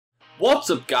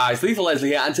What's up guys, Lethal Leslie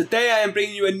here, and today I am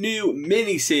bringing you a new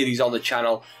mini-series on the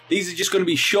channel. These are just going to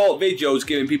be short videos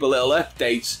giving people little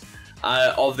updates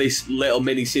of this little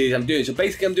mini-series I'm doing. So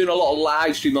basically I'm doing a lot of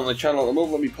live streaming on the channel at the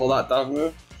moment. Let me pull that down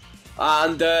here.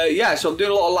 And yeah, so I'm doing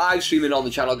a lot of live streaming on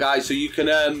the channel guys, so you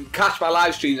can catch my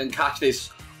live streams and catch this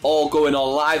all going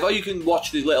on live, or you can watch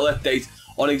these little updates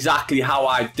on exactly how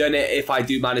I've done it if I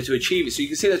do manage to achieve it. So you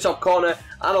can see in the top corner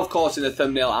and of course in the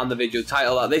thumbnail and the video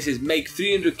title that this is make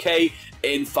 300k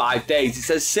in 5 days. It's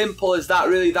as simple as that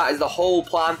really. That is the whole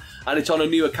plan, and it's on a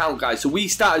new account guys. So we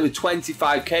started with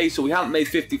 25k, so we haven't made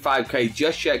 55k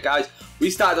just yet guys. We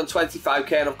started on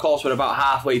 25k and of course we're about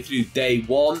halfway through day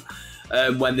one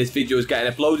when this video is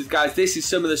getting uploaded guys. This is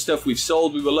some of the stuff we've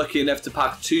sold. We were lucky enough to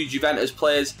pack 2 Juventus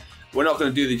players. We're not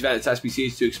going to do the Juventus Sbc'S,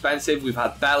 it's too expensive. We've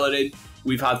had Bellerin,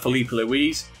 we've had Felipe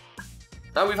Luis,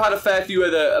 and we've had a fair few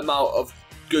other amount of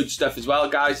good stuff as well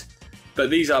guys. But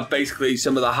these are basically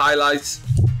some of the highlights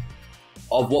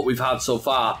of what we've had so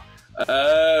far.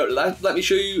 Let me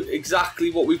show you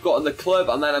exactly what we've got in the club,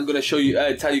 and then I'm going to show you,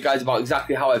 tell you guys about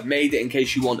exactly how I've made it in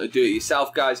case you want to do it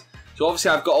yourself guys. So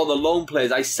obviously I've got all the loan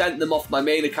players. I sent them off my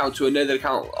main account to another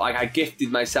account. Like, I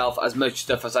gifted myself as much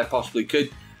stuff as I possibly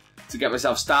could to get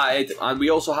myself started. And we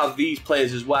also have these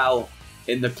players as well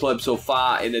in the club so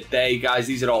far in a day guys.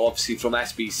 These are all obviously from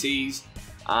Sbc'S,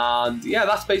 and yeah,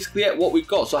 that's basically it, what we've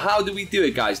got. So how do we do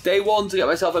it guys? Day one, to get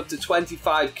myself up to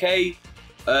 25k,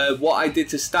 what I did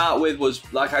to start with was,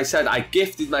 like I said, I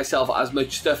gifted myself as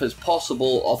much stuff as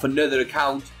possible off another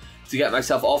account to get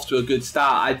myself off to a good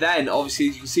start. I then, obviously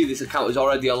as you can see, this account is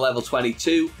already on level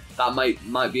 22. That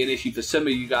might be an issue for some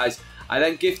of you guys. I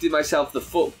then gifted myself the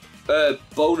FUT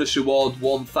bonus reward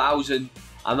 1000,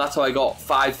 and that's how I got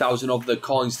 5,000 of the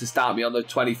coins to start me on the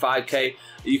 25k.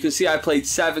 You can see I played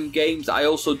 7 games. I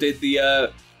also did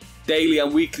the daily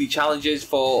and weekly challenges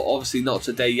for, obviously not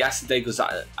today, yesterday, because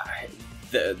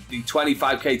the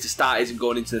 25k to start isn't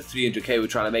going into the 300k we're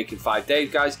trying to make in 5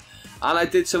 days guys. And I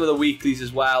did some of the weeklies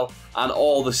as well, and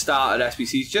all the starter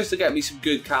Sbc'S, just to get me some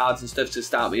good cards and stuff to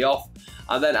start me off.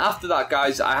 And then after that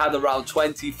guys, I had around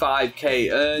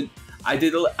 25k earned. I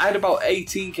had about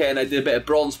 18k, and I did a bit of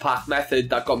bronze pack method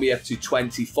that got me up to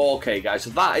 24k guys. So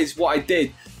that is what I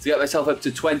did to get myself up to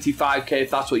 25k,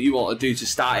 if that's what you want to do to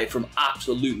start it from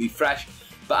absolutely fresh.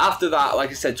 But after that,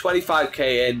 like I said,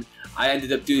 25k in, I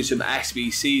ended up doing some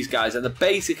Sbc'S guys, and the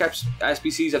basic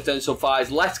Sbc'S I've done so far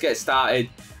is Let's Get Started,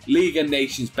 League and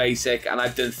Nations basic, and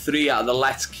I've done 3 out of the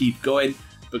Let's Keep Going,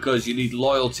 because you need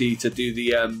loyalty to do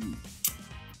the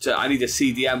I need a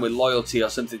CDM with loyalty or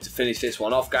something to finish this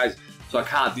one off guys. So I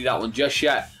can't do that one just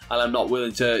yet, and I'm not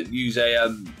willing to use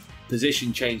a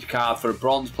position change card for a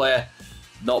bronze player.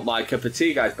 Not my cup of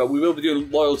tea guys, but we will be doing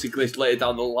loyalty glitch later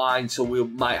down the line, so we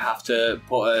might have to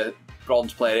put a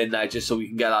bronze player in there just so we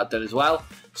can get that done as well.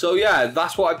 So yeah,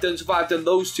 that's what I've done so far. I've done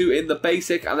those 2 in the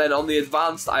basic, and then on the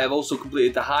advanced I have also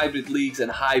completed the hybrid leagues and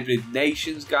hybrid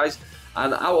nations guys.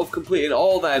 And out of completing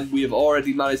all them, we have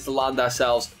already managed to land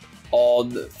ourselves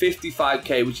on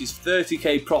 55k, which is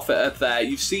 30k profit up there.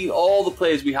 You've seen all the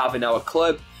players we have in our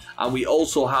club, and we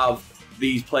also have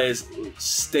these players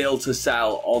still to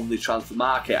sell on the transfer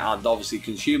market and obviously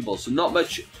consumables. So not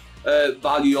much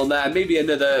value on there, maybe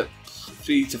another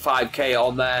 3 to 5k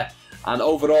on there, and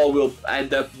overall we'll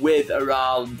end up with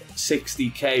around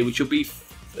 60k, which will be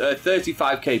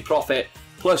 35k profit,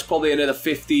 plus probably another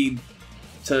 15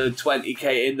 to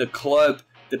 20k in the club,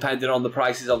 depending on the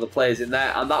prices of the players in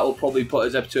there, and that will probably put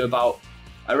us up to about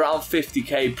around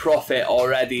 50k profit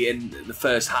already in the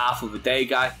first half of the day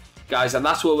guys, and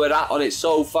that's where we're at on it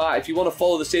so far. If you want to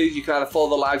follow the series, you can either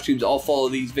follow the live streams or follow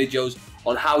these videos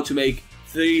on how to make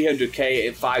 300k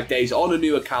in 5 days on a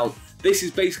new account. This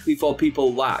is basically for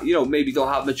people that, you know, maybe don't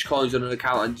have much coins on an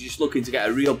account and just looking to get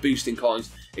a real boost in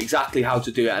coins, exactly how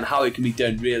to do it and how it can be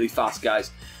done really fast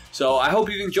guys. So I hope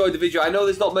you've enjoyed the video. I know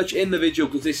there's not much in the video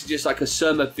because this is just like a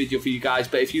sum up video for you guys,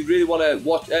 but if you really want to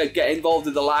watch, get involved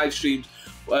in the live streams,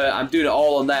 I'm doing it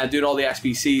all on there. I'm doing all the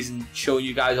Sbc'S and showing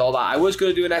you guys all that. I was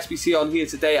going to do an Sbc on here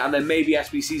today, and then maybe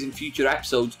Sbc'S in future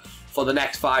episodes for the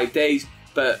next 5 days,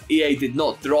 but EA did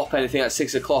not drop anything at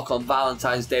 6 o'clock on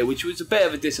Valentine's Day, which was a bit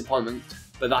of a disappointment,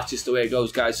 but that's just the way it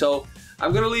goes guys. So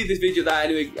I'm going to leave this video there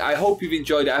anyway. I hope you've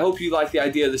enjoyed it. I hope you like the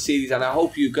idea of the series, and I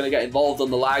hope you're going to get involved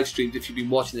on the live streams if you've been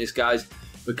watching this guys,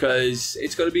 because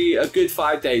it's going to be a good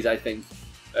 5 days I think.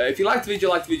 If you liked the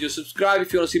video, subscribe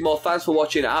if you want to see more. Thanks for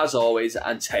watching as always,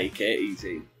 and take it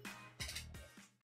easy.